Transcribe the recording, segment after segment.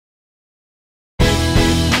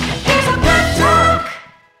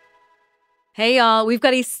Hey, y'all. We've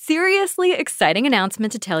got a seriously exciting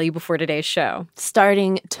announcement to tell you before today's show.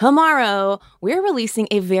 Starting tomorrow, we're releasing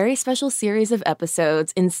a very special series of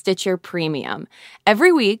episodes in Stitcher Premium.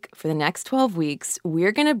 Every week, for the next 12 weeks,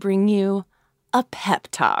 we're going to bring you a pep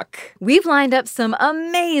talk. We've lined up some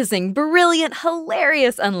amazing, brilliant,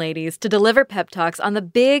 hilarious unladies to deliver pep talks on the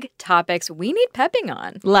big topics we need pepping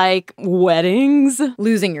on. Like weddings,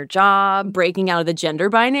 losing your job, breaking out of the gender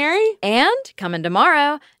binary, and, coming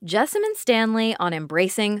tomorrow, Jessamine Stanley on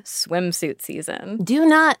embracing swimsuit season. Do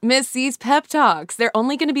not miss these pep talks. They're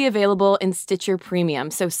only going to be available in Stitcher Premium.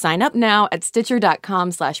 So sign up now at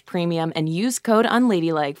Stitcher.com/premium and use code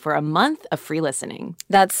UNLADYLIKE for a month of free listening.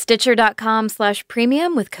 That's Stitcher.com/premium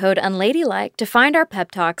with code UNLADYLIKE to find our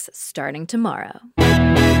pep talks starting tomorrow.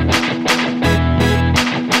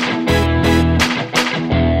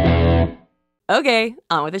 Okay,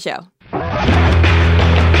 on with the show.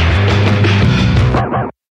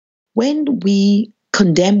 When we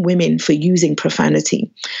condemn women for using profanity,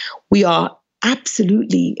 we are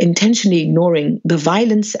absolutely intentionally ignoring the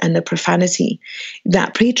violence and the profanity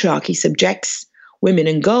that patriarchy subjects women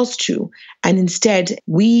and girls to. And instead,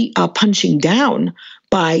 we are punching down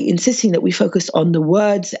by insisting that we focus on the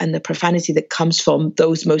words and the profanity that comes from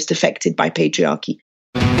those most affected by patriarchy.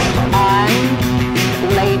 A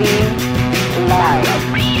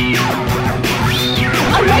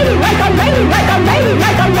lady like a lady like a lady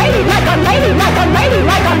like a lady like a lady like a lady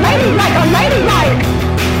like a lady like a lady like.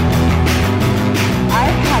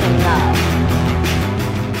 I've had enough.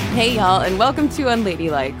 Hey y'all, and welcome to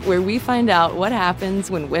Unladylike, where we find out what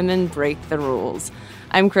happens when women break the rules.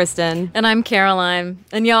 I'm Kristen. And I'm Caroline.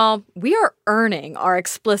 And y'all, we are earning our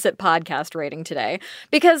explicit podcast rating today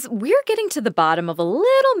because we're getting to the bottom of a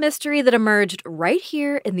little mystery that emerged right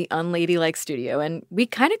here in the Unladylike studio, and we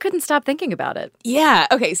kind of couldn't stop thinking about it. Yeah,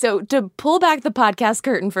 okay, so to pull back the podcast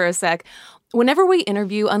curtain for a sec, whenever we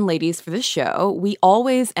interview unladies for the show, we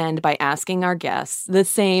always end by asking our guests the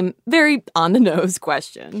same very on-the-nose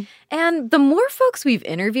question. And the more folks we've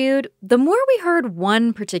interviewed, the more we heard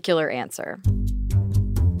one particular answer.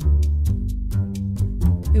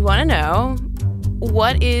 We want to know,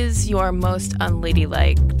 what is your most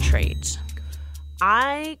unladylike trait?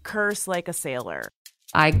 I curse like a sailor.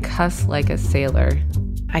 I cuss like a sailor.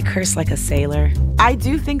 I curse like a sailor. I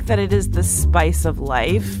do think that it is the spice of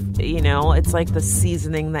life. You know, it's like the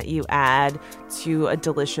seasoning that you add to a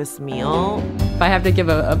delicious meal. If I have to give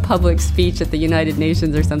a public speech at the United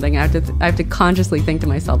Nations or something, I have to consciously think to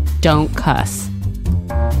myself, don't cuss.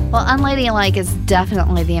 Well, unladylike is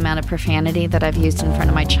definitely the amount of profanity that I've used in front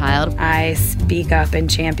of my child. I speak up and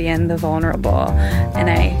champion the vulnerable, and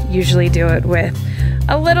I usually do it with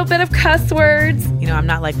a little bit of cuss words. You know, I'm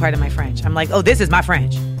not like part of my French. I'm like, oh, this is my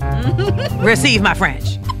French. Receive my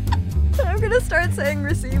French. I'm going to start saying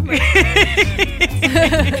receive my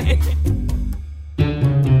French.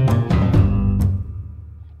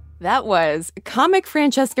 That was comic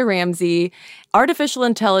Francesca Ramsey, artificial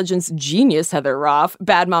intelligence genius Heather Roth,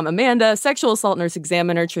 bad mom Amanda, sexual assault nurse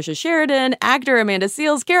examiner Trisha Sheridan, actor Amanda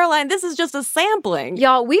Seales. Caroline, this is just a sampling.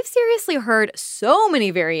 Y'all, we've seriously heard so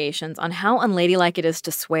many variations on how unladylike it is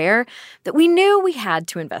to swear that we knew we had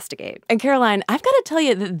to investigate. And Caroline, I've got to tell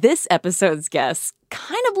you that this episode's guests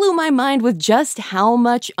kind of blew my mind with just how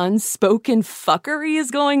much unspoken fuckery is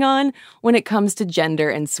going on when it comes to gender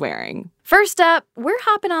and swearing. First up, we're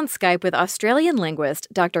hopping on Skype with Australian linguist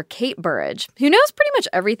Dr. Kate Burridge, who knows pretty much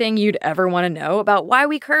everything you'd ever want to know about why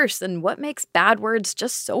we curse and what makes bad words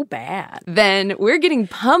just so bad. Then we're getting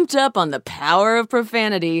pumped up on the power of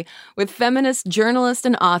profanity with feminist journalist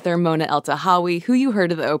and author Mona Eltahawy, who you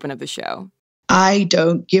heard at the open of the show. I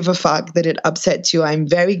don't give a fuck that it upsets you. I'm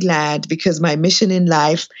very glad because my mission in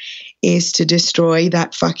life is to destroy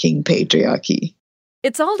that fucking patriarchy.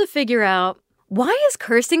 It's all to figure out, why is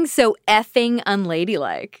cursing so effing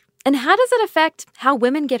unladylike? And how does it affect how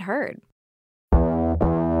women get heard?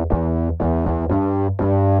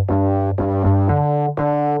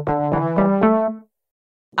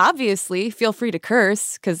 Obviously, feel free to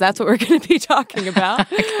curse, because that's what we're going to be talking about.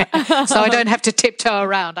 Okay. So I don't have to tiptoe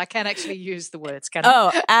around. I can actually use the words, can I?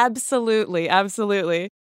 Oh, absolutely, absolutely.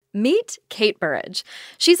 Meet Kate Burridge.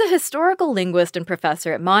 She's a historical linguist and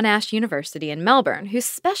professor at Monash University in Melbourne who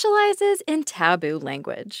specializes in taboo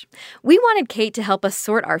language. We wanted Kate to help us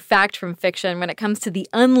sort our fact from fiction when it comes to the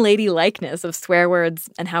unladylikeness of swear words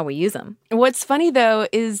and how we use them. What's funny, though,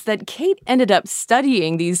 is that Kate ended up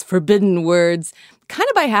studying these forbidden words kind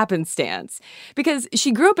of by happenstance, because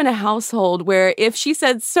she grew up in a household where if she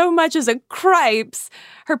said so much as a cripes,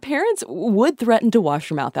 her parents would threaten to wash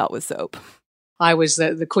her mouth out with soap. I was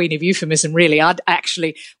the queen of euphemism, really. I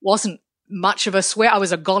actually wasn't much of a swear. I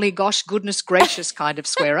was a golly gosh, goodness gracious kind of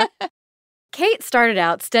swearer. Kate started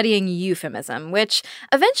out studying euphemism, which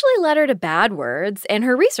eventually led her to bad words and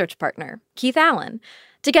her research partner, Keith Allen.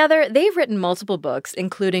 Together, they've written multiple books,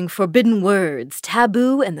 including Forbidden Words,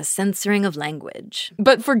 Taboo, and the Censoring of Language.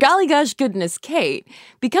 But for golly gosh goodness Kate,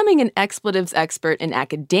 becoming an expletives expert in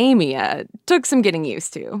academia took some getting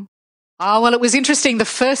used to. Oh, well, it was interesting. The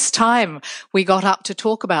first time we got up to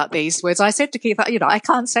talk about these words, I said to Keith, I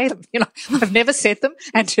can't say them. I've never said them.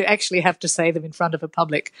 And to actually have to say them in front of a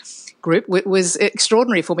public group was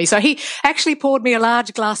extraordinary for me. So he actually poured me a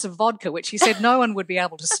large glass of vodka, which he said no one would be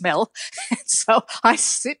able to smell. And so I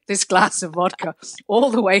sipped this glass of vodka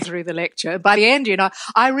all the way through the lecture. By the end,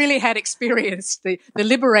 I really had experienced the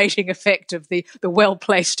liberating effect of the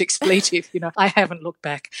well-placed expletive. I haven't looked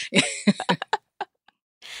back.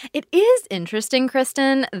 It is interesting,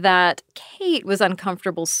 Kristen, that Kate was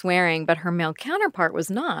uncomfortable swearing, but her male counterpart was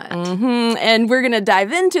not. Mm-hmm. And we're going to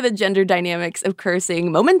dive into the gender dynamics of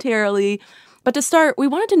cursing momentarily. But to start, we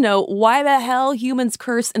wanted to know why the hell humans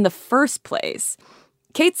curse in the first place.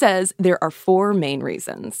 Kate says there are 4 main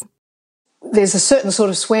reasons. There's a certain sort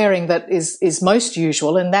of swearing that is most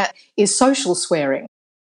usual, and that is social swearing.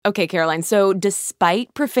 Okay, Caroline, so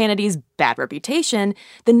despite profanity's bad reputation,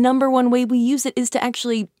 the number one way we use it is to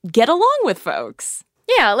actually get along with folks.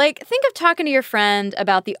 Yeah, like think of talking to your friend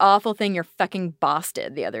about the awful thing your fucking boss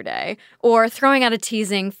did the other day, or throwing out a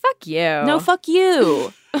teasing, fuck you. No, fuck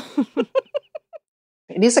you.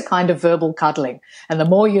 It is a kind of verbal cuddling, and the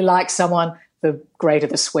more you like someone, the greater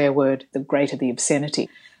the swear word, the greater the obscenity.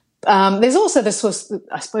 There's also this sort of,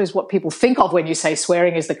 I suppose, what people think of when you say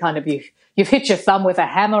swearing is the kind of you've hit your thumb with a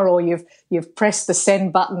hammer, or you've pressed the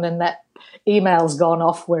send button and that email's gone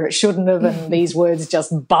off where it shouldn't have, and these words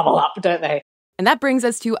just bubble up, don't they? And that brings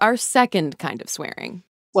us to our second kind of swearing.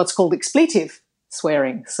 What's called expletive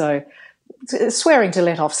swearing. So swearing to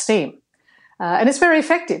let off steam. And it's very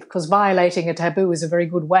effective because violating a taboo is a very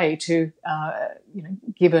good way to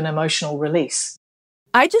give an emotional release.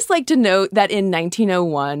 I'd just like to note that in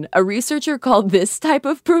 1901, a researcher called this type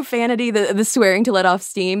of profanity, the swearing to let off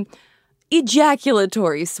steam,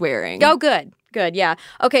 ejaculatory swearing. Oh, good. Good, yeah.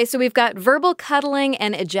 Okay, so we've got verbal cuddling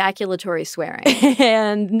and ejaculatory swearing.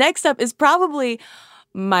 And next up is probably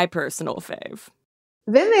my personal fave.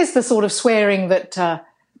 Then there's the sort of swearing that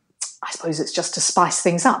I suppose it's just to spice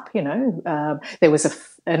things up, There was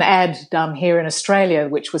an ad done here in Australia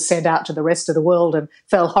which was sent out to the rest of the world and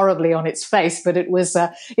fell horribly on its face, but it was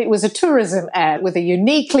a tourism ad with a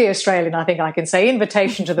uniquely Australian, I think I can say,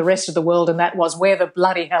 invitation to the rest of the world, and that was, where the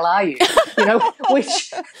bloody hell are you?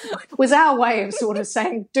 Which was our way of sort of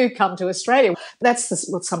saying, do come to Australia. That's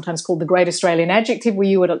what's sometimes called the Great Australian Adjective, where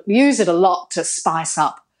you would use it a lot to spice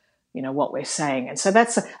up what we're saying. And so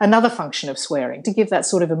that's another function of swearing, to give that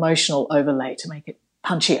sort of emotional overlay, to make it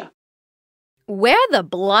punchier. Where the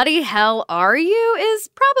bloody hell are you is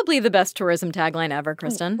probably the best tourism tagline ever,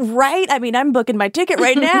 Kristen. Right? I mean, I'm booking my ticket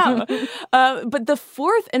right now. But the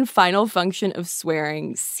fourth and final function of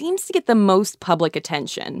swearing seems to get the most public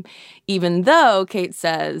attention, even though, Kate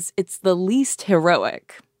says, it's the least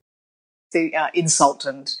heroic. The insult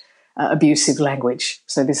and abusive language.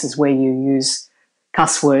 So this is where you use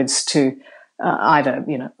cuss words to either,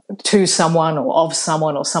 to someone or of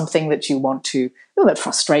someone, or something that you want to, that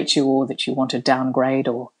frustrates you, or that you want to downgrade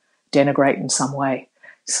or denigrate in some way.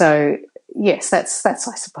 So yes, that's I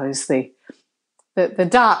suppose the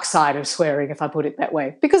dark side of swearing, if I put it that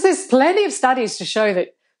way, because there's plenty of studies to show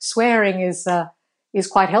that swearing is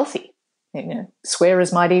quite healthy.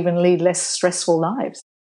 Swearers might even lead less stressful lives.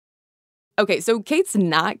 Okay, so Kate's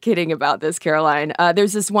not kidding about this, Caroline.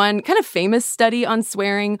 There's this one kind of famous study on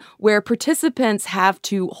swearing where participants have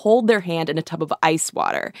to hold their hand in a tub of ice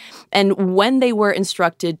water. And when they were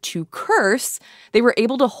instructed to curse, they were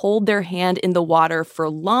able to hold their hand in the water for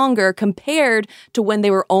longer compared to when they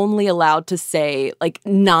were only allowed to say, like,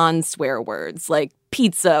 non-swear words, like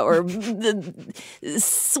pizza or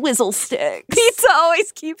swizzle sticks. Pizza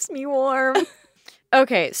always keeps me warm.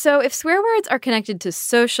 Okay, so if swear words are connected to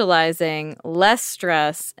socializing, less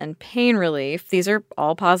stress, and pain relief, these are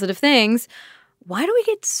all positive things, why do we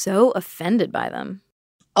get so offended by them?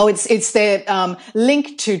 Oh, it's their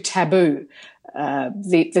link to taboo,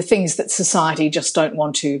 the things that society just don't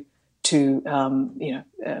want to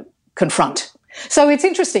confront. So it's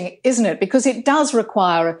interesting, isn't it? Because it does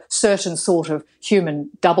require a certain sort of human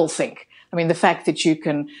doublethink. I mean, the fact that you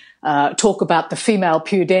can talk about the female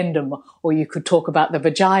pudendum, or you could talk about the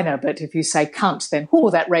vagina, but if you say cunt, then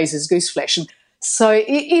that raises goose flesh. And so it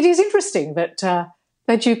is interesting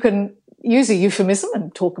that you can use a euphemism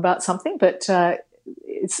and talk about something, but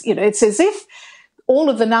it's as if all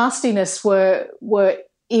of the nastiness were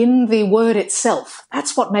in the word itself.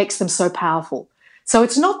 That's what makes them so powerful. So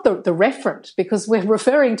it's not the referent, because we're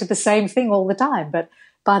referring to the same thing all the time, but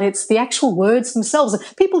it's the actual words themselves.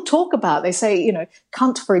 People talk about, they say,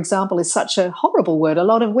 cunt, for example, is such a horrible word. A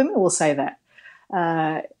lot of women will say that.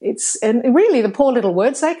 And really the poor little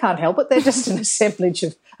words, they can't help it. They're just an assemblage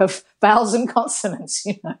of vowels and consonants,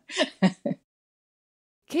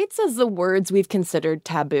 Kate says the words we've considered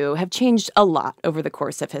taboo have changed a lot over the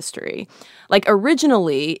course of history. Like,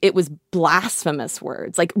 originally, it was blasphemous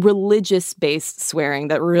words, like religious-based swearing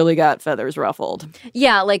that really got feathers ruffled.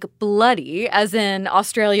 Yeah, like bloody, as in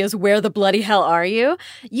Australia's "Where the bloody hell are you?"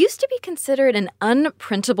 used to be considered an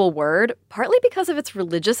unprintable word, partly because of its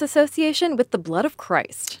religious association with the blood of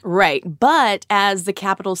Christ. Right, but as the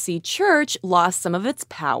capital C Church lost some of its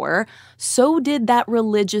power, so did that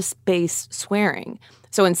religious-based swearing.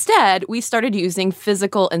 So instead, we started using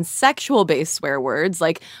physical and sexual-based swear words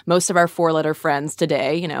like most of our four-letter friends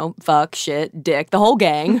today, fuck, shit, dick, the whole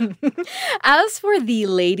gang. As for the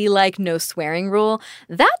ladylike no swearing rule,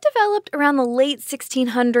 that developed around the late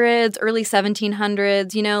 1600s, early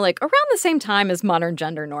 1700s, like around the same time as modern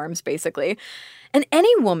gender norms, basically. And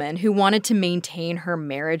any woman who wanted to maintain her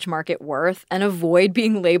marriage market worth and avoid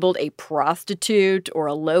being labeled a prostitute or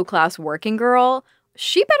a low-class working girl,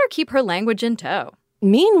 she better keep her language in tow.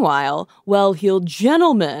 Meanwhile, well-heeled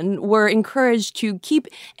gentlemen were encouraged to keep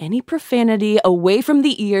any profanity away from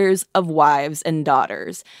the ears of wives and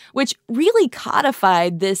daughters, which really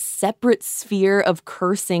codified this separate sphere of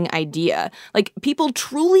cursing idea. Like, people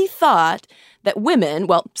truly thought that women,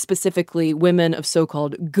 well, specifically women of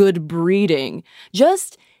so-called good breeding,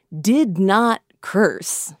 just did not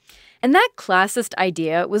curse. And that classist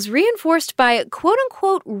idea was reinforced by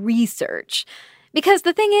quote-unquote research. Because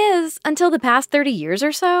the thing is, until the past 30 years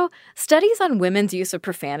or so, studies on women's use of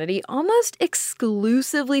profanity almost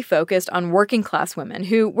exclusively focused on working-class women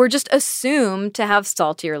who were just assumed to have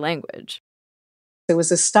saltier language. There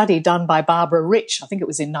was a study done by Barbara Rich, I think it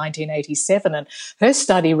was in 1987, and her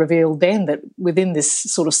study revealed then that within this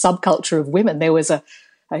sort of subculture of women, there was I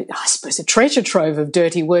suppose, a treasure trove of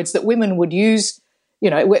dirty words that women would use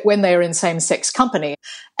when they were in same-sex company.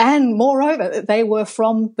 And moreover, they were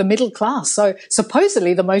from the middle class. So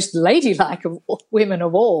supposedly the most ladylike of women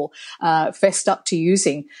of all fessed up to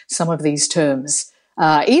using some of these terms.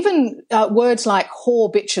 Even words like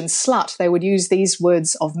whore, bitch, and slut, they would use these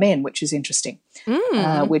words of men, which is interesting.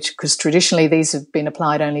 Because traditionally these have been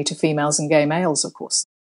applied only to females and gay males, of course.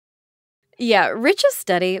 Yeah, Rich's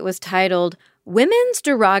study was titled Women's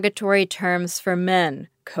Derogatory Terms for Men,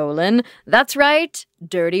 that's right,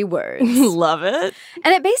 dirty words. Love it.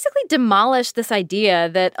 And it basically demolished this idea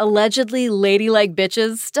that allegedly ladylike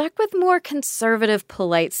bitches stuck with more conservative,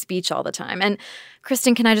 polite speech all the time. And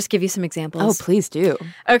Kristen, can I just give you some examples? Oh, please do.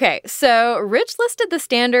 Okay, so Rich listed the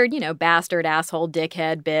standard, bastard, asshole,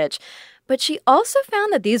 dickhead, bitch. But she also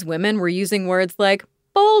found that these women were using words like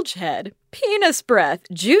bulge head, penis breath,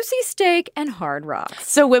 juicy steak, and hard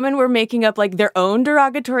rocks. So women were making up like their own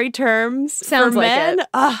derogatory terms. Sounds for like men. it.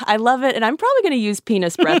 I love it. And I'm probably going to use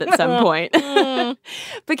penis breath at some point.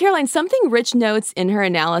 But Caroline, something Rich notes in her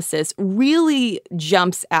analysis really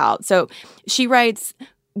jumps out. So she writes,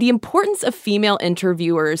 the importance of female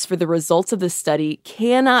interviewers for the results of the study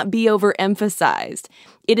cannot be overemphasized.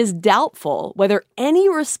 It is doubtful whether any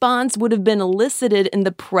response would have been elicited in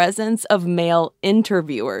the presence of male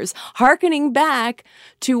interviewers, hearkening back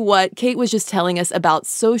to what Kate was just telling us about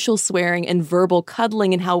social swearing and verbal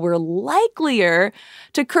cuddling and how we're likelier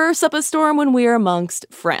to curse up a storm when we're amongst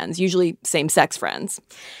friends, usually same-sex friends.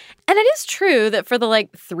 And it is true that for the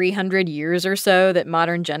 300 years or so that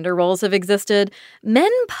modern gender roles have existed,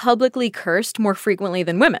 men publicly cursed more frequently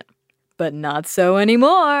than women. But not so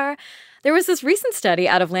anymore. There was this recent study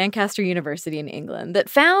out of Lancaster University in England that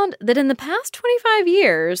found that in the past 25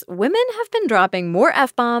 years, women have been dropping more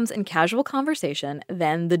F-bombs in casual conversation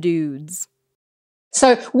than the dudes.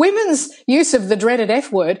 So women's use of the dreaded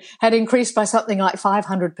F word had increased by something like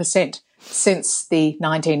 500% since the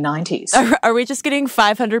 1990s. Are we just getting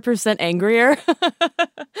 500% angrier?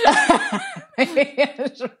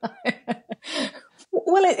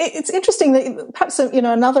 Well, it's interesting that perhaps,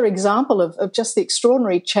 another example of just the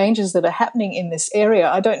extraordinary changes that are happening in this area.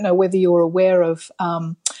 I don't know whether you're aware of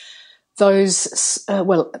those,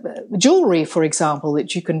 jewelry, for example,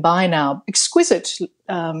 that you can buy now, exquisite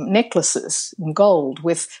necklaces in gold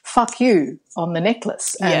with fuck you on the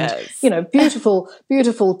necklace. And, yes.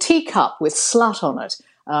 Beautiful teacup with slut on it.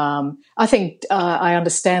 I think I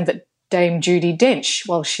understand that Dame Judi Dench,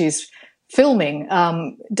 while she's filming,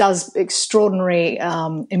 does extraordinary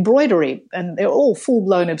embroidery, and they're all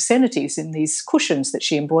full-blown obscenities in these cushions that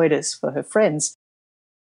she embroiders for her friends.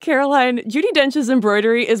 Caroline, Judi Dench's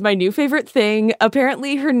embroidery is my new favorite thing.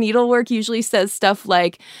 Apparently, her needlework usually says stuff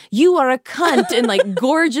like, "You are a cunt," in like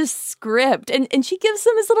gorgeous script. And she gives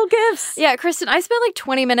them as little gifts. Yeah, Kristen, I spent like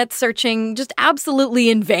 20 minutes searching just absolutely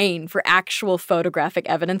in vain for actual photographic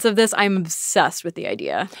evidence of this. I'm obsessed with the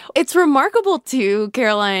idea. It's remarkable, too,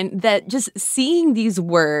 Caroline, that just seeing these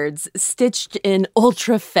words stitched in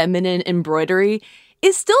ultra-feminine embroidery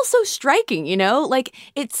is still so striking, you know? Like,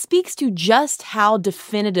 it speaks to just how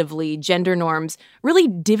definitively gender norms really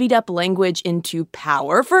divvied up language into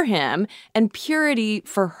power for him and purity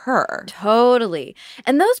for her. Totally.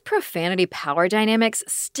 And those profanity power dynamics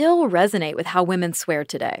still resonate with how women swear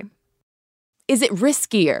today. Is it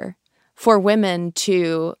riskier for women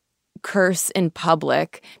to curse in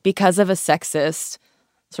public because of a sexist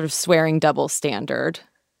sort of swearing double standard?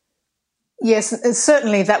 Yes,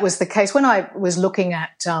 certainly that was the case. When I was looking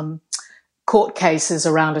at court cases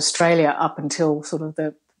around Australia up until sort of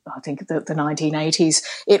the 1980s,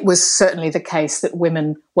 it was certainly the case that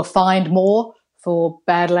women were fined more for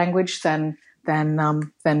bad language than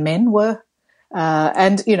men were.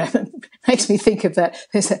 And, you know, it makes me think of that.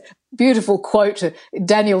 There's a beautiful quote,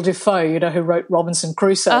 Daniel Defoe, you know, who wrote Robinson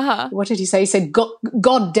Crusoe. Uh-huh. What did he say? He said,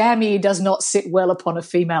 God damn, he does not sit well upon a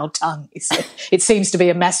female tongue. He said, it seems to be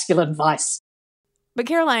a masculine vice. But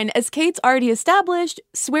Caroline, as Kate's already established,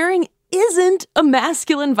 swearing isn't a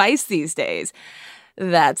masculine vice these days.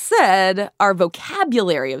 That said, our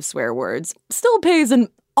vocabulary of swear words still pays an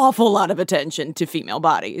awful lot of attention to female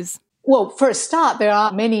bodies. Well, for a start, there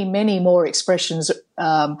are many, many more expressions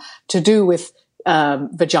to do with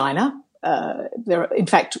vagina. There are, in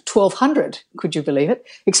fact, 1,200, could you believe it,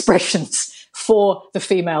 expressions for the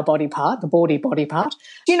female body part, the bawdy body part.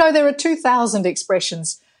 You know, there are 2,000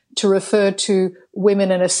 expressions to refer to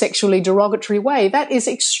women in a sexually derogatory way. That is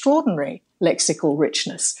extraordinary lexical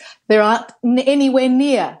richness. There aren't anywhere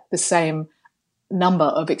near the same number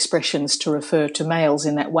of expressions to refer to males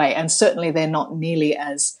in that way, and certainly they're not nearly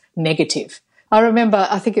as negative. I remember,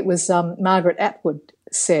 I think it was Margaret Atwood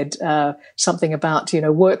said something about, you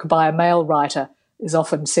know, work by a male writer is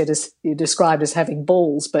often described as having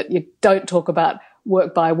balls, but you don't talk about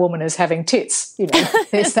work by a woman as having tits. You know,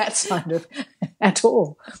 there's that kind of at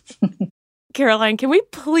all. Caroline, can we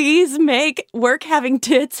please make work having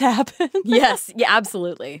tits happen? Yes, yeah,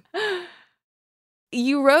 absolutely.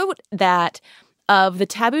 You wrote that of the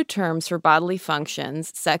taboo terms for bodily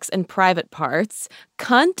functions, sex, and private parts,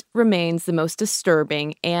 cunt remains the most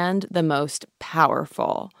disturbing and the most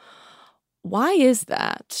powerful. Why is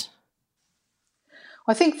that?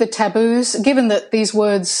 I think the taboos, given that these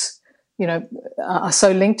words, you know, are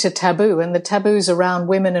so linked to taboo, and the taboos around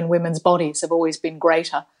women and women's bodies have always been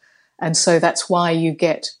greater. And so that's why you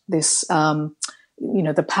get this, you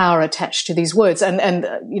know, the power attached to these words. And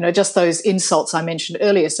you know, just those insults I mentioned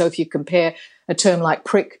earlier. So if you compare a term like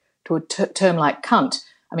prick to a term like cunt,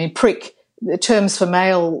 I mean, prick, the terms for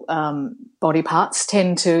male body parts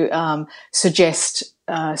tend to suggest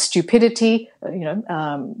stupidity, you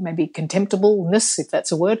know, maybe contemptibleness, if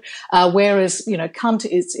that's a word. Whereas, you know, cunt,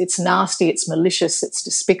 it's nasty, it's malicious, it's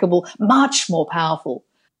despicable, much more powerful.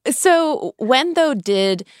 So when, though,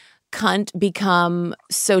 did cunt become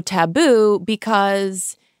so taboo?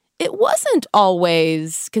 Because it wasn't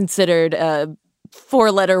always considered a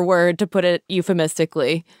four-letter word, to put it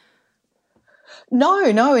euphemistically. No.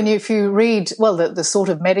 And if you read, well, the sort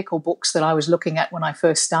of medical books that I was looking at when I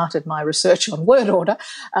first started my research on word order,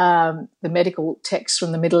 the medical texts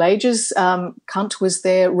from the Middle Ages, cunt was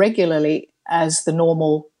there regularly as the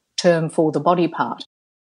normal term for the body part.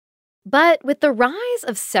 But with the rise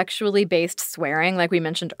of sexually based swearing, like we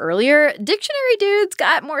mentioned earlier, dictionary dudes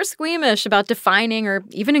got more squeamish about defining or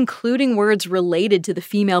even including words related to the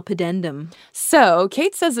female pudendum. So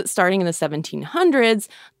Kate says that starting in the 1700s,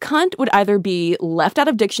 cunt would either be left out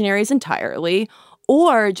of dictionaries entirely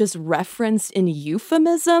or just referenced in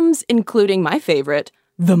euphemisms, including my favorite,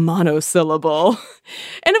 the monosyllable.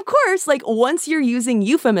 And of course, like, once you're using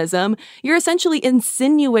euphemism, you're essentially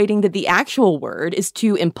insinuating that the actual word is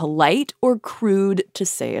too impolite or crude to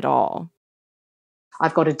say at all.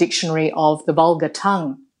 I've got a dictionary of the vulgar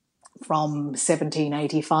tongue from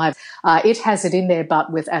 1785. It has it in there,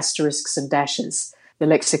 but with asterisks and dashes. The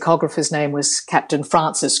lexicographer's name was Captain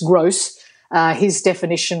Francis Gross. His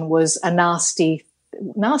definition was a nasty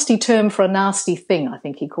term for a nasty thing, I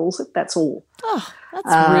think he calls it. That's all. Oh,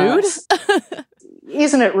 that's rude.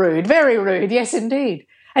 Isn't it rude? Very rude. Yes, indeed.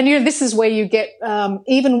 And, you know, this is where you get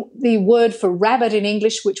even the word for rabbit in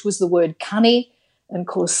English, which was the word cunny. And, of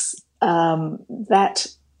course, that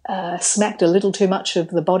smacked a little too much of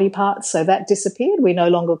the body parts, so that disappeared. We no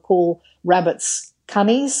longer call rabbits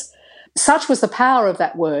cunnies. Such was the power of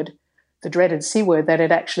that word, the dreaded C word, that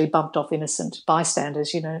it actually bumped off innocent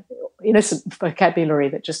bystanders, innocent vocabulary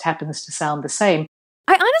that just happens to sound the same.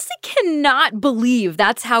 I honestly cannot believe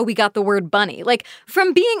that's how we got the word bunny. Like,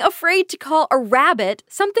 from being afraid to call a rabbit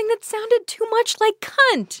something that sounded too much like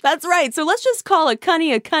cunt. That's right. So let's just call a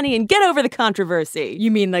cunny and get over the controversy.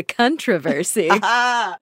 You mean the controversy?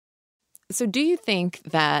 So do you think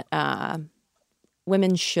that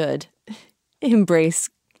women should embrace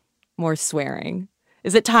more swearing?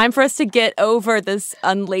 Is it time for us to get over this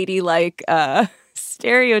unladylike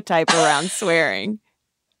stereotype around swearing?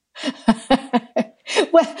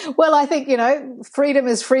 Well, I think, freedom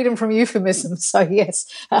is freedom from euphemism. So yes,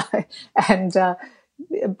 and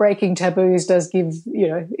breaking taboos does give,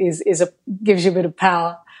 gives you a bit of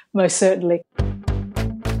power, most certainly.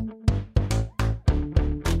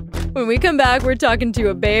 When we come back, we're talking to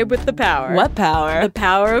a babe with the power. What power? The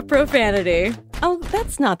power of profanity. Oh,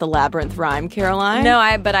 that's not the Labyrinth rhyme, Caroline.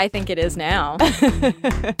 No, but I think it is now.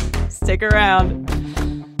 Stick around.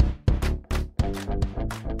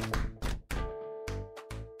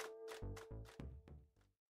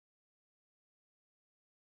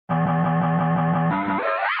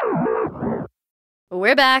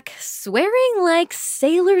 We're back, swearing like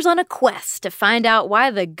sailors on a quest to find out why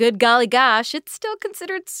the good golly gosh it's still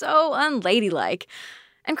considered so unladylike.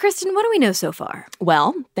 And Kristen, what do we know so far?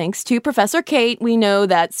 Well, thanks to Professor Kate, we know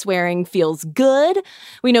that swearing feels good.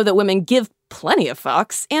 We know that women give plenty of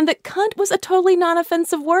fucks, and that cunt was a totally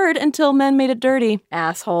non-offensive word until men made it dirty.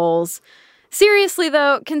 Assholes. Seriously,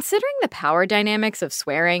 though, considering the power dynamics of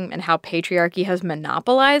swearing and how patriarchy has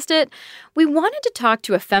monopolized it, we wanted to talk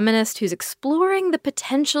to a feminist who's exploring the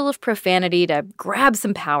potential of profanity to grab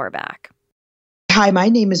some power back. Hi, my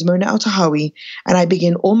name is Mona Al-Tahawi, and I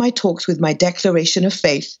begin all my talks with my declaration of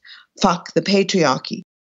faith, fuck the patriarchy.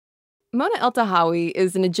 Mona El-Tahawi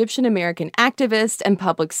is an Egyptian-American activist and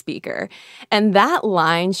public speaker, and that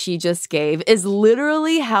line she just gave is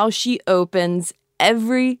literally how she opens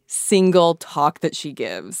every single talk that she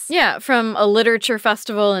gives. Yeah, from a literature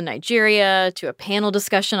festival in Nigeria to a panel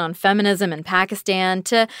discussion on feminism in Pakistan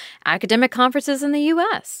to academic conferences in the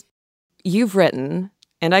U.S. You've written,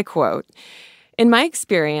 and I quote, "In my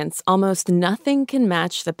experience, almost nothing can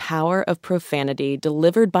match the power of profanity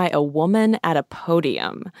delivered by a woman at a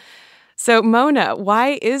podium." So, Mona,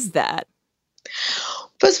 why is that?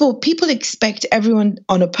 First of all, people expect everyone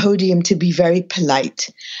on a podium to be very polite.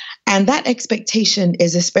 And that expectation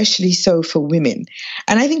is especially so for women.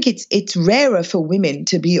 And I think it's rarer for women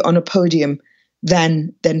to be on a podium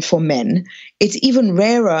than for men. It's even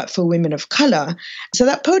rarer for women of color. So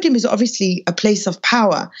that podium is obviously a place of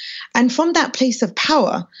power. And from that place of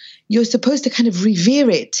power, you're supposed to kind of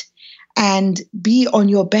revere it and be on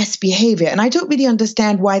your best behavior. And I don't really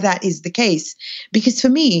understand why that is the case. Because for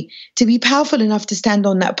me, to be powerful enough to stand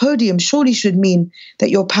on that podium surely should mean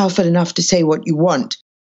that you're powerful enough to say what you want.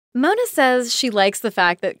 Mona says she likes the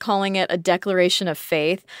fact that calling it a declaration of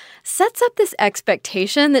faith sets up this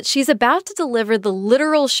expectation that she's about to deliver the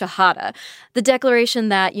literal shahada, the declaration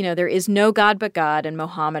that, there is no God but God and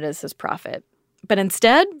Muhammad is his prophet. But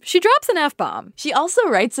instead, she drops an F-bomb. She also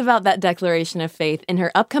writes about that declaration of faith in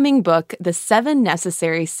her upcoming book, The 7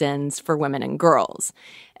 Necessary Sins for Women and Girls.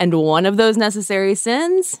 And one of those necessary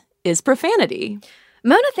sins is profanity.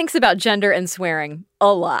 Mona thinks about gender and swearing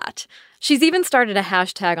a lot. She's even started a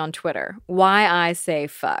hashtag on Twitter, Why I Say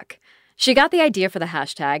Fuck. She got the idea for the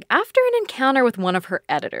hashtag after an encounter with one of her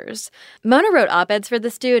editors. Mona wrote op-eds for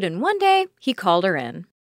this dude, and one day he called her in.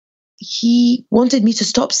 He wanted me to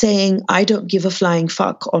stop saying I don't give a flying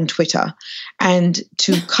fuck on Twitter and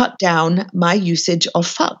to cut down my usage of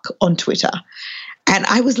fuck on Twitter. And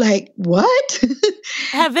I was like, what?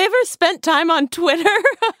 Have they ever spent time on Twitter?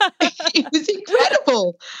 It was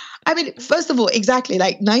incredible. I mean, first of all, exactly,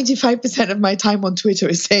 like 95% of my time on Twitter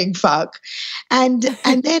is saying fuck. And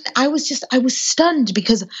then I was stunned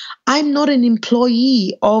because I'm not an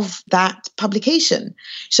employee of that publication.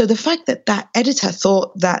 So the fact that that editor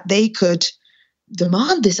thought that they could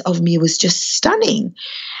demand this of me was just stunning.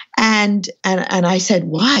 And I said,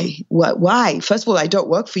 why? Why? First of all, I don't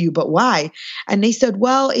work for you, but why? And they said,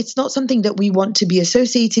 well, it's not something that we want to be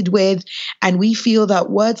associated with. And we feel that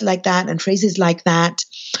words like that and phrases like that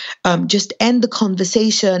just end the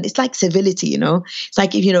conversation. It's like civility, It's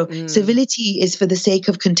like, if, civility is for the sake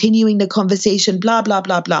of continuing the conversation, blah, blah,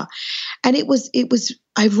 blah, blah. And it was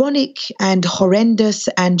ironic and horrendous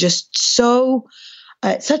and just so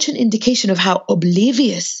such an indication of how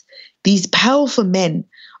oblivious these powerful men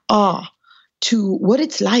are to what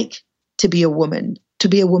it's like to be a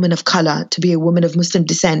woman of color, to be a woman of Muslim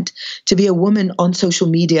descent, to be a woman on social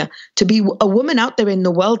media, to be a woman out there in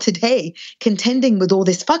the world today contending with all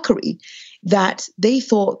this fuckery, that they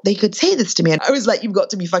thought they could say this to me. And I was like, you've got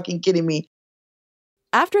to be fucking kidding me.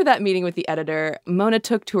 After that meeting with the editor, Mona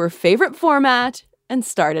took to her favorite format and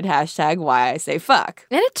started #WhyISayFuck.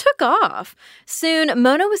 And it took off. Soon,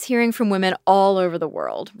 Mona was hearing from women all over the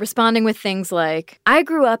world, responding with things like, I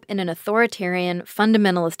grew up in an authoritarian,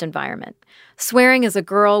 fundamentalist environment. Swearing as a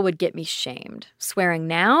girl would get me shamed. Swearing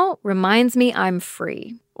now reminds me I'm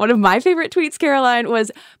free. One of my favorite tweets, Caroline,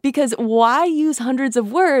 was, because why use hundreds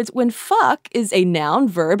of words when fuck is a noun,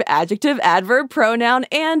 verb, adjective, adverb, pronoun,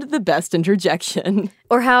 and the best interjection?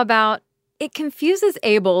 Or how about, it confuses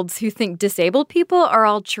ableds who think disabled people are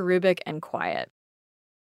all cherubic and quiet.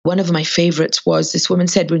 One of my favorites was, this woman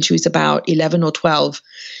said when she was about 11 or 12,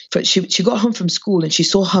 but she got home from school and she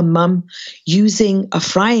saw her mum using a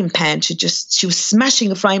frying pan. She was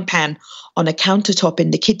smashing a frying pan on a countertop in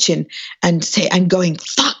the kitchen and going,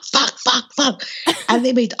 fuck, fuck, fuck, fuck. And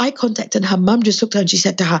they made eye contact and her mum just looked at her and she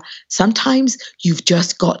said to her, sometimes you've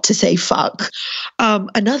just got to say fuck.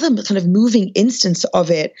 Another kind of moving instance of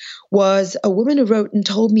it was a woman who wrote and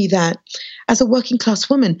told me that as a working class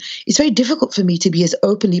woman, it's very difficult for me to be as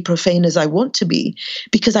openly profane as I want to be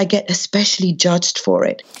because I get especially judged for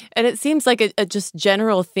it. And it seems like a just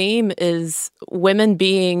general theme is women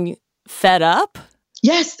being fed up.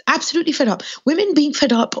 Yes, absolutely fed up. Women being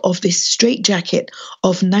fed up of this straitjacket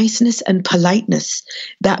of niceness and politeness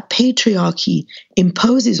that patriarchy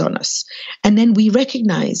imposes on us. And then we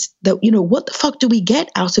recognize that, what the fuck do we get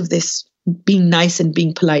out of this being nice and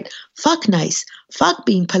being polite? Fuck nice, fuck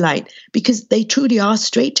being polite, because they truly are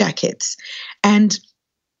straitjackets. And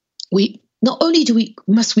not only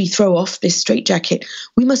must we throw off this straitjacket,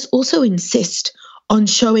 we must also insist on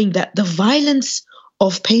showing that the violence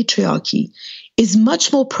of patriarchy is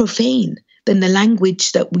much more profane than the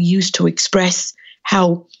language that we use to express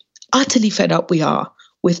how utterly fed up we are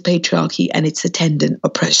with patriarchy and its attendant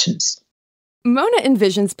oppressions. Mona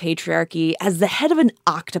envisions patriarchy as the head of an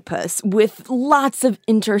octopus with lots of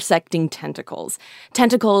intersecting tentacles.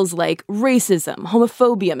 Tentacles like racism,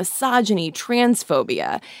 homophobia, misogyny,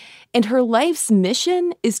 transphobia. And her life's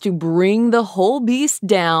mission is to bring the whole beast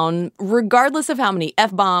down, regardless of how many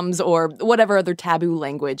F-bombs or whatever other taboo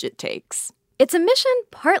language it takes. It's a mission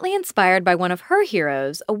partly inspired by one of her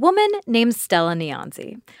heroes, a woman named Stella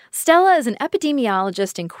Nyanzi. Stella is an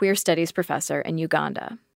epidemiologist and queer studies professor in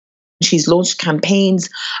Uganda. She's launched campaigns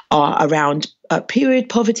around period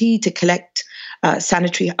poverty to collect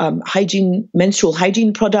sanitary hygiene, menstrual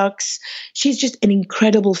hygiene products. She's just an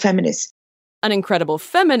incredible feminist. An incredible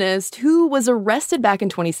feminist who was arrested back in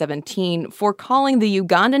 2017 for calling the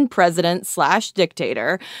Ugandan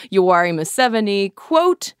president/dictator, Yoweri Museveni,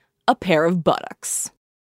 quote, a pair of buttocks.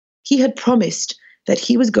 He had promised that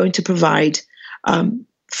he was going to provide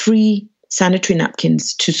free sanitary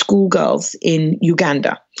napkins to schoolgirls in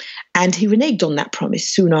Uganda. And he reneged on that promise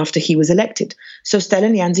soon after he was elected. So Stella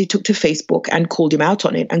Nyanzi took to Facebook and called him out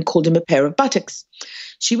on it and called him a pair of buttocks.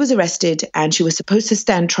 She was arrested and she was supposed to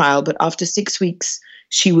stand trial, but after 6 weeks,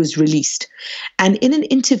 she was released. And in an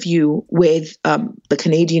interview with the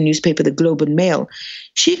Canadian newspaper, the Globe and Mail,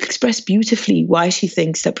 she expressed beautifully why she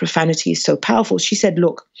thinks that profanity is so powerful. She said,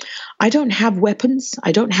 look, I don't have weapons,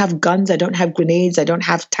 I don't have guns, I don't have grenades, I don't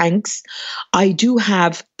have tanks. I do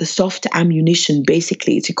have the soft ammunition,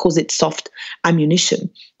 basically. She calls it soft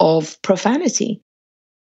ammunition of profanity.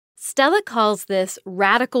 Stella calls this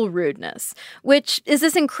radical rudeness, which is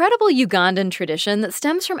this incredible Ugandan tradition that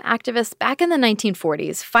stems from activists back in the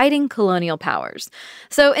 1940s fighting colonial powers.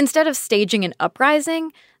 So instead of staging an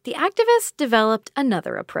uprising, the activists developed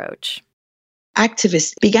another approach.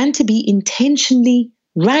 Activists began to be intentionally,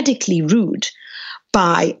 radically rude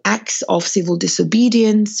by acts of civil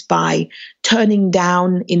disobedience, by turning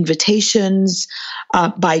down invitations,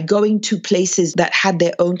 by going to places that had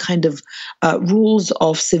their own kind of rules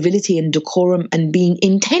of civility and decorum, and being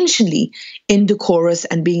intentionally indecorous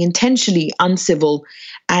and being intentionally uncivil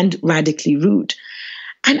and radically rude.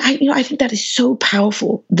 And I think that is so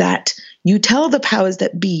powerful that you tell the powers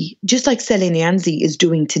that be, just like Stella Nyanzi is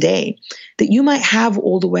doing today, that you might have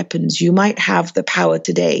all the weapons, you might have the power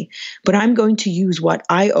today, but I'm going to use what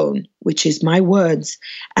I own, which is my words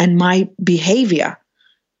and my behavior,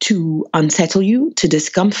 to unsettle you, to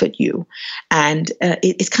discomfort you. And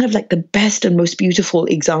it's kind of like the best and most beautiful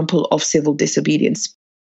example of civil disobedience.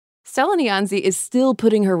 Stella Nyanzi is still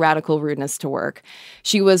putting her radical rudeness to work.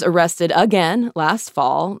 She was arrested again last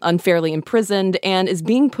fall, unfairly imprisoned, and is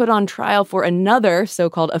being put on trial for another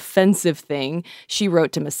so-called offensive thing she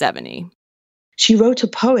wrote to Museveni. she wrote a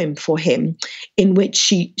poem for him in which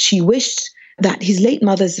she wished that his late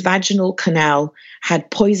mother's vaginal canal had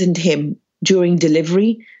poisoned him during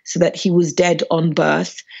delivery so that he was dead on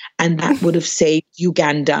birth, and that would have saved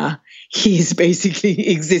Uganda his basically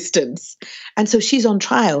existence. And so she's on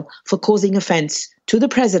trial for causing offense to the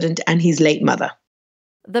president and his late mother.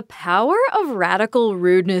 The power of radical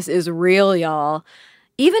rudeness is real, y'all.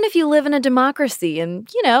 Even if you live in a democracy and,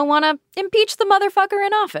 want to impeach the motherfucker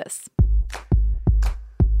in office.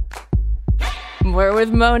 We're with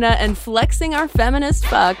Mona and flexing our feminist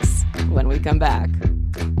fucks when we come back.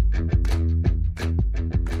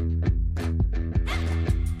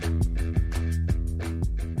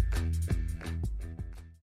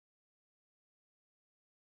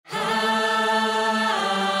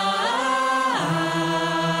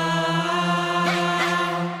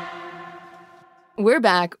 We're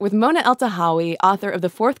back with Mona Eltahawy, author of the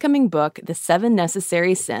forthcoming book, The 7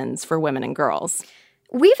 Necessary Sins for Women and Girls.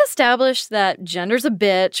 We've established that gender's a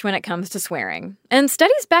bitch when it comes to swearing, and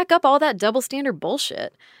studies back up all that double standard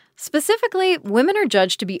bullshit. Specifically, women are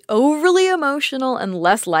judged to be overly emotional and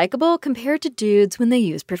less likable compared to dudes when they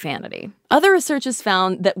use profanity. Other research has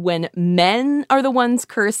found that when men are the ones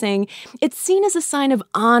cursing, it's seen as a sign of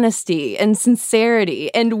honesty and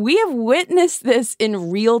sincerity. And we have witnessed this in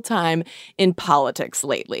real time in politics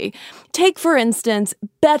lately. Take, for instance,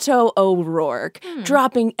 Beto O'Rourke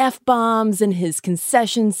dropping F-bombs in his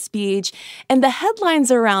concession speech. And the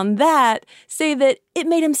headlines around that say that it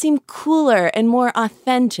made him seem cooler and more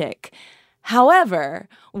authentic. However,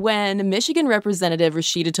 when Michigan Representative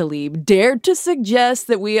Rashida Tlaib dared to suggest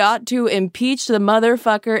that we ought to impeach the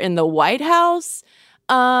motherfucker in the White House,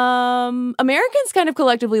 Americans kind of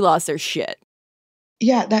collectively lost their shit.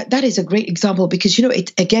 Yeah, that is a great example because,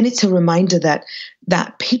 it's a reminder that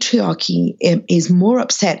patriarchy is more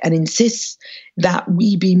upset and insists that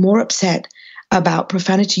we be more upset about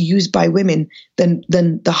profanity used by women than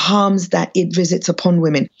the harms that it visits upon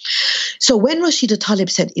women. So when Rashida Tlaib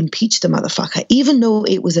said impeach the motherfucker, even though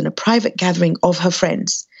it was in a private gathering of her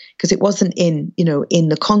friends, because it wasn't in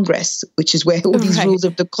the Congress, which is where all these rules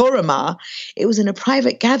of decorum are, it was in a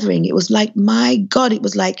private gathering. It was like, my God, it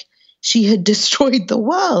was like she had destroyed the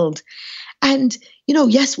world. And,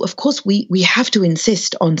 yes, of course, we have to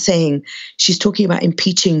insist on saying she's talking about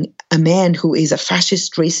impeaching a man who is a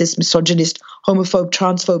fascist, racist, misogynist, homophobe,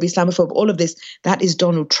 transphobe, Islamophobe, all of this. That is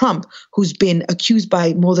Donald Trump, who's been accused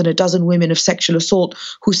by more than a dozen women of sexual assault,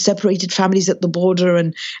 who's separated families at the border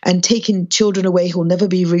and taken children away who'll never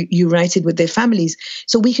be reunited with their families.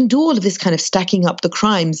 So we can do all of this kind of stacking up the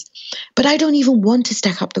crimes. But I don't even want to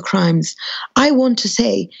stack up the crimes. I want to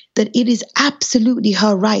say that it is absolutely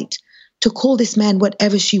her right to call this man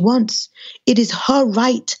whatever she wants. It is her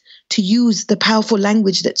right to use the powerful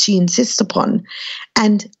language that she insists upon.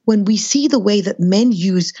 And when we see the way that men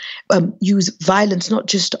use violence, not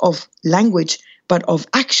just of language, but of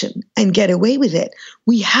action, and get away with it,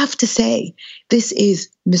 we have to say this is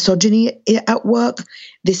misogyny at work,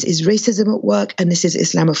 this is racism at work, and this is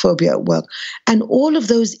Islamophobia at work. And all of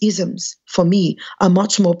those isms, for me, are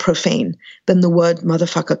much more profane than the word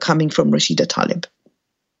motherfucker coming from Rashida Tlaib.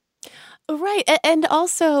 Right. And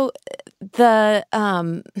also the,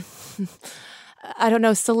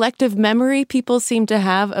 selective memory people seem to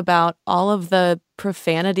have about all of the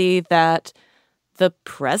profanity that the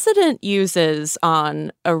president uses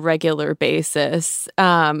on a regular basis,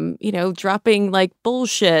 dropping like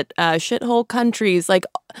bullshit, shithole countries, like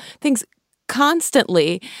things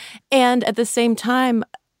constantly. And at the same time,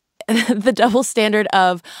 the double standard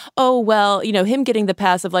of, him getting the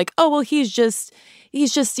pass of like, he's just,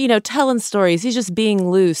 telling stories. He's just being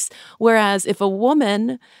loose. Whereas if a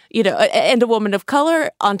woman, and a woman of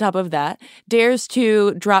color on top of that, dares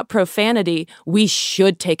to drop profanity, we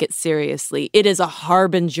should take it seriously. It is a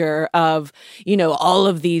harbinger of, all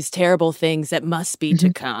of these terrible things that must be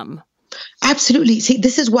to come. Absolutely. See,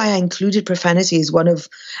 this is why I included profanity as one of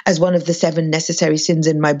the 7 necessary sins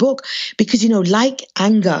in my book, because, like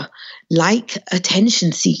anger, like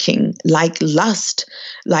attention seeking, like lust,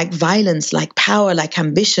 like violence, like power, like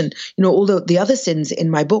ambition, all the other sins in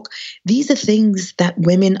my book, these are things that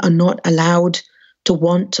women are not allowed to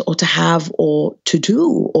want or to have or to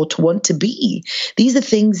do or to want to be. These are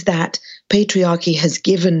things that patriarchy has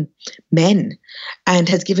given men and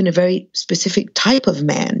has given a very specific type of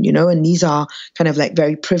man, and these are kind of like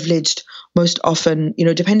very privileged, most often,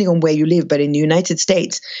 depending on where you live, but in the United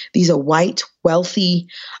States, these are white, wealthy,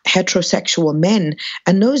 heterosexual men.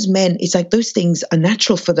 And those men, it's like those things are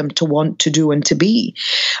natural for them to want to do and to be.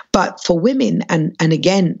 But for women, and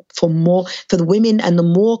again, for the women and the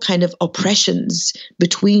more kind of oppressions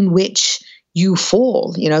between which you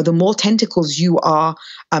fall. The more tentacles you are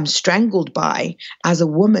strangled by as a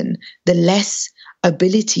woman, the less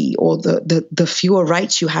ability or the fewer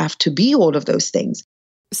rights you have to be all of those things.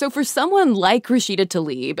 So for someone like Rashida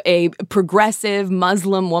Tlaib, a progressive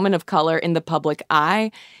Muslim woman of color in the public eye,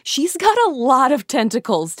 she's got a lot of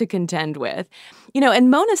tentacles to contend with. And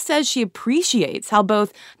Mona says she appreciates how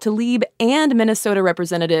both Tlaib and Minnesota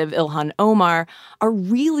Representative Ilhan Omar are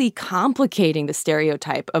really complicating the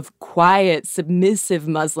stereotype of quiet, submissive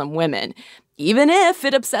Muslim women, even if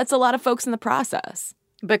it upsets a lot of folks in the process.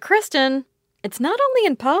 But Kristen, it's not only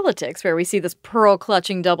in politics where we see this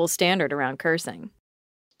pearl-clutching double standard around cursing.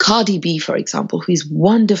 Cardi B, for example, who is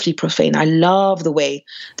wonderfully profane. I love the way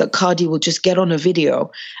that Cardi will just get on a video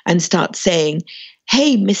and start saying,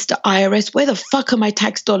 hey, Mr. IRS, where the fuck are my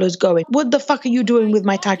tax dollars going? What the fuck are you doing with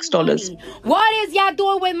my tax dollars? What is y'all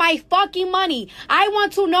doing with my fucking money? I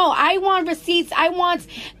want to know. I want receipts. I want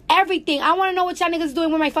everything. I want to know what y'all niggas doing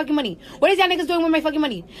with my fucking money. What is y'all niggas doing with my fucking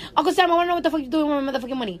money? Uncle Sam, I want to know what the fuck you doing with my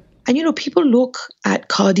motherfucking money. And, people look at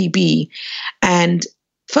Cardi B and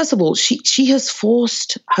first of all, she has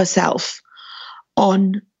forced herself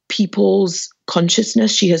on people's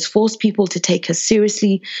consciousness. She has forced people to take her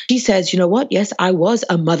seriously. She says, you know what? Yes, I was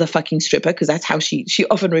a motherfucking stripper, because that's how she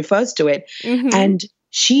often refers to it. Mm-hmm. And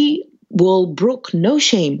she will brook no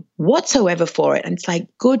shame whatsoever for it. And it's like,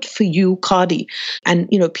 good for you, Cardi. And,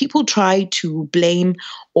 people try to blame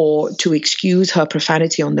or to excuse her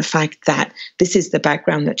profanity on the fact that this is the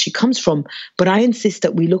background that she comes from. But I insist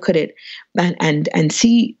that we look at it and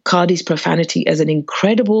see Cardi's profanity as an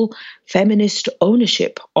incredible feminist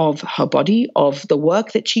ownership of her body, of the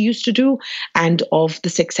work that she used to do, and of the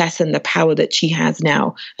success and the power that she has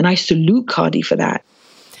now. And I salute Cardi for that.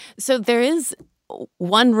 So there is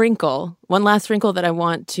one last wrinkle that I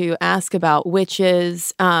want to ask about, which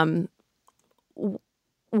is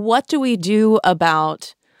what do we do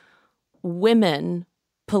about women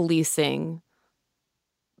policing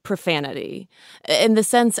profanity? In the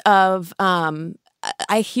sense of,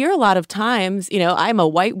 I hear a lot of times, I'm a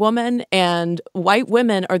white woman, and white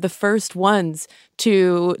women are the first ones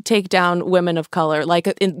to take down women of color, like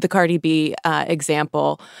in the Cardi B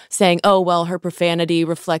example, saying, oh, well, her profanity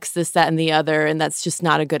reflects this, that, and the other, and that's just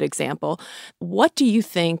not a good example. What do you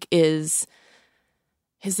think is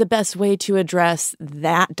the best way to address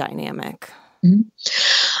that dynamic? Mm-hmm.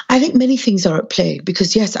 I think many things are at play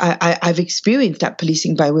because, yes, I've experienced that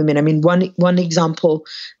policing by women. I mean, one example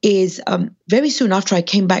is very soon after I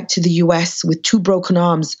came back to the US with 2 broken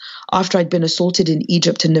arms after I'd been assaulted in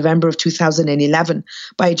Egypt in November of 2011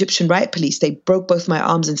 by Egyptian riot police. They broke both my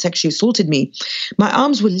arms and sexually assaulted me. My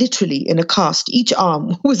arms were literally in a cast. Each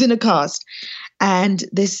arm was in a cast. And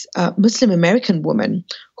this Muslim American woman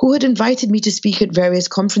who had invited me to speak at various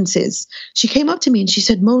conferences, she came up to me and she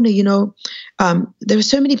said, Mona, there are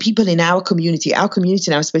so many people in our community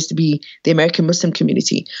now is supposed to be the American Muslim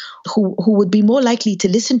community, who would be more likely to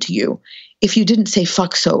listen to you if you didn't say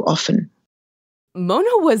fuck so often. Mona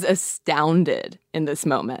was astounded in this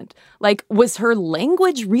moment. Like, was her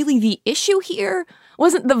language really the issue here?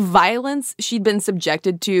 Wasn't the violence she'd been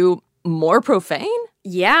subjected to more profane?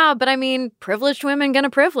 Yeah, but I mean, privileged women gonna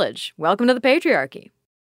privilege. Welcome to the patriarchy.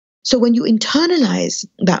 So when you internalize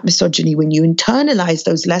that misogyny, when you internalize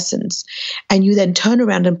those lessons, and you then turn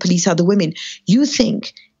around and police other women, you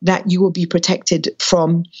think that you will be protected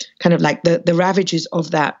from kind of like the ravages of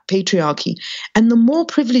that patriarchy. And the more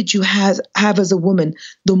privilege you have as a woman,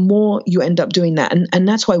 the more you end up doing that. And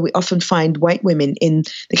that's why we often find white women, in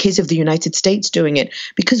the case of the United States, doing it,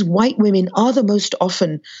 because white women are the most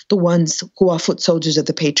often the ones who are foot soldiers of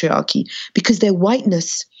the patriarchy, because their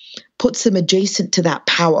whiteness puts them adjacent to that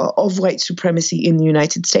power of white supremacy in the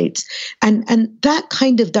United States. And that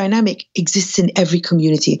kind of dynamic exists in every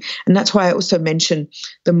community. And that's why I also mention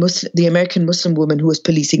the American Muslim woman who was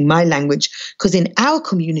policing my language, because in our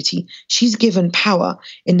community, she's given power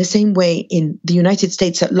in the same way in the United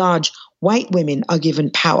States at large, white women are given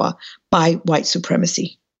power by white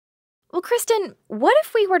supremacy. Well, Kristen, what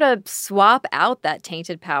if we were to swap out that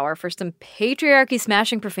tainted power for some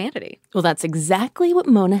patriarchy-smashing profanity? Well, that's exactly what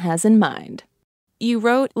Mona has in mind. You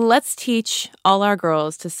wrote, let's teach all our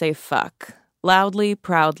girls to say fuck, loudly,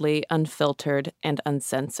 proudly, unfiltered, and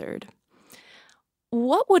uncensored.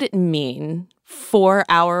 What would it mean for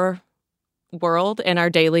our world and our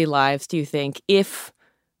daily lives, do you think, if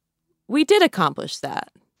we did accomplish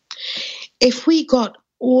that? If we got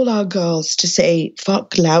all our girls to say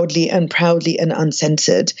fuck loudly and proudly and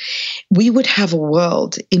uncensored, we would have a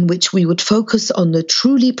world in which we would focus on the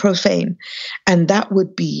truly profane. And that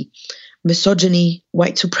would be misogyny,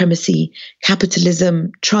 white supremacy,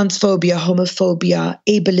 capitalism, transphobia, homophobia,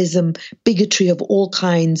 ableism, bigotry of all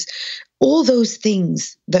kinds, all those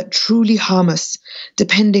things that truly harm us,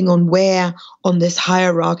 depending on where on this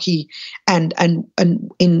hierarchy and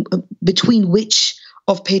in between which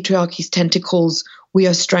of patriarchy's tentacles we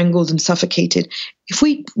are strangled and suffocated. If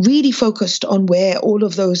we really focused on where all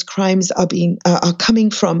of those crimes are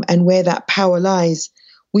coming from and where that power lies,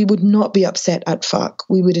 we would not be upset at FARC.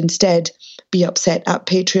 We would instead be upset at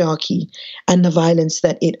patriarchy and the violence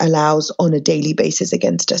that it allows on a daily basis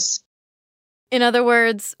against us. In other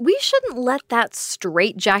words, we shouldn't let that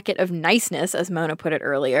straitjacket of niceness, as Mona put it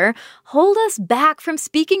earlier, hold us back from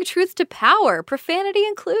speaking truth to power, profanity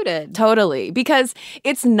included. Totally, because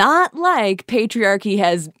it's not like patriarchy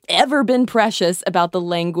has ever been precious about the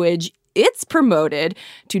language it's promoted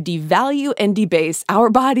to devalue and debase our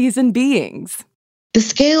bodies and beings. The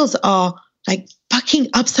scales are like fucking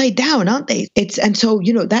upside down, aren't they? And so,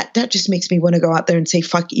 that just makes me want to go out there and say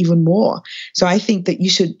fuck even more. So I think that you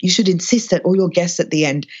should insist that all your guests at the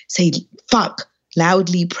end say fuck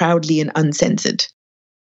loudly, proudly, and uncensored.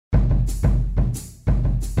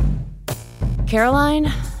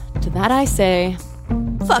 Caroline, to that I say,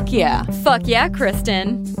 fuck yeah. Fuck yeah,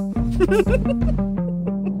 Kristen.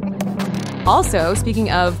 Also, speaking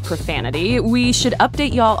of profanity, we should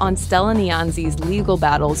update y'all on Stella Nianzi's legal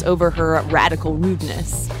battles over her radical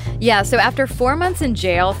rudeness. Yeah, so after 4 months in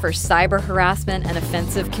jail for cyber harassment and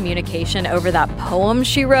offensive communication over that poem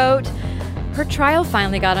she wrote, her trial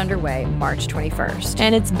finally got underway March 21st.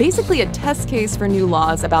 And it's basically a test case for new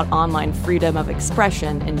laws about online freedom of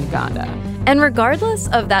expression in Uganda. And regardless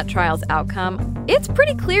of that trial's outcome, it's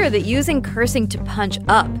pretty clear that using cursing to punch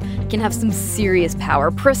up can have some serious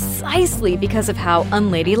power precisely because of how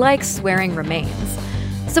unladylike swearing remains.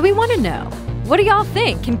 So we want to know, what do y'all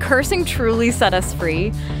think? Can cursing truly set us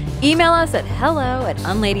free? Email us at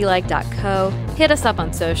hello@unladylike.co, hit us up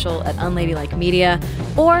on social at Unladylike Media,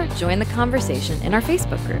 or join the conversation in our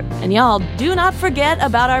Facebook group. And y'all, do not forget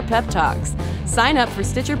about our pep talks. Sign up for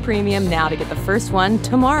Stitcher Premium now to get the first one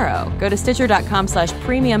tomorrow. Go to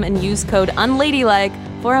stitcher.com/premium and use code UNLADYLIKE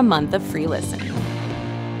for a month of free listening.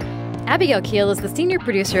 Abigail Keel is the senior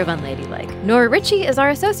producer of Unladylike. Nora Ritchie is our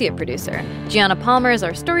associate producer. Gianna Palmer is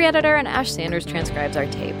our story editor, and Ash Sanders transcribes our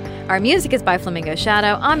tape. Our music is by Flamingo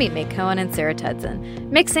Shadow, Amit May Cohen, and Sarah Tedson.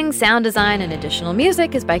 Mixing, sound design, and additional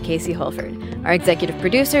music is by Casey Holford. Our executive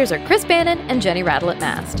producers are Chris Bannon and Jenny Rattle at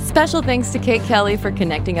Mast. Special thanks to Kate Kelly for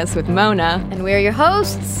connecting us with Mona. And we're your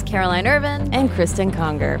hosts, Caroline Irvin and Kristen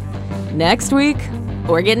Conger. Next week,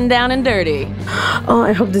 we're getting down and dirty. Oh,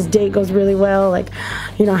 I hope this date goes really well. I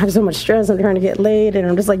have so much stress. I'm trying to get laid. And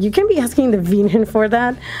I'm just like, you can't be asking the Vegan for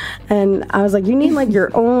that. And I was like, you need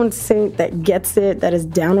your own saint that gets it, that is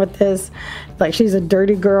down with this. She's a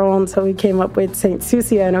dirty girl. And so we came up with Saint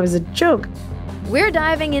Susia, and it was a joke. We're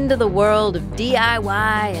diving into the world of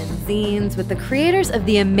DIY and zines with the creators of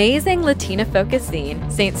the amazing Latina-focused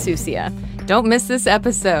zine, Saint Susia. Don't miss this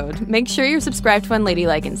episode. Make sure you're subscribed to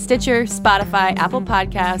Unladylike in Stitcher, Spotify, Apple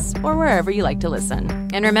Podcasts, or wherever you like to listen.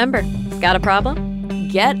 And remember, got a problem?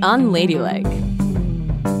 Get unladylike.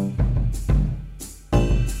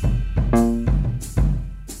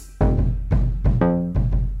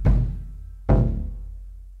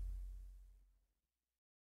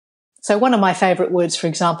 So one of my favourite words, for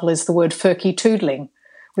example, is the word furky toodling,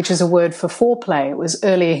 which is a word for foreplay. It was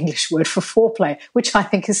early English word for foreplay, which I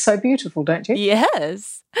think is so beautiful, don't you?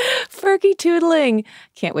 Yes. Furky toodling.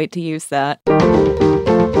 Can't wait to use that.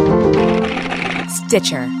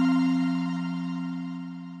 Stitcher.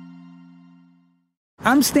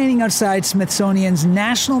 I'm standing outside Smithsonian's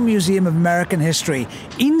National Museum of American History.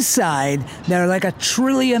 Inside, there are like 1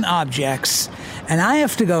 trillion objects, and I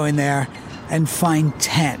have to go in there and find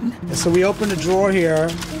 10. So we open a drawer here,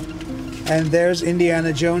 and there's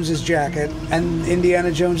Indiana Jones's jacket and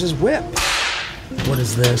Indiana Jones's whip. What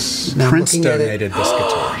is this? Now Prince donated this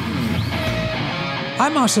guitar.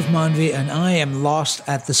 I'm Asif Manvi, and I am lost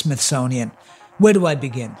at the Smithsonian. Where do I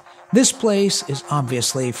begin? This place is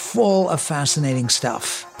obviously full of fascinating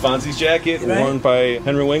stuff. Fonzie's jacket, worn by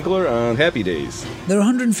Henry Winkler on Happy Days. There are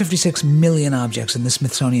 156 million objects in the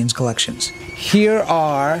Smithsonian's collections. Here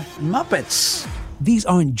are Muppets. These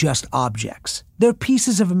aren't just objects. They're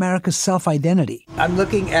pieces of America's self-identity. I'm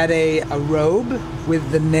looking at a robe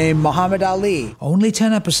with the name Muhammad Ali. Only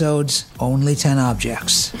 10 episodes, only 10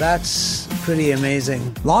 objects. That's pretty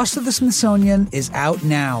amazing. Lost at the Smithsonian is out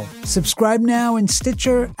now. Subscribe now in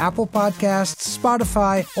Stitcher, Apple Podcasts,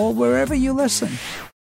 Spotify, or wherever you listen.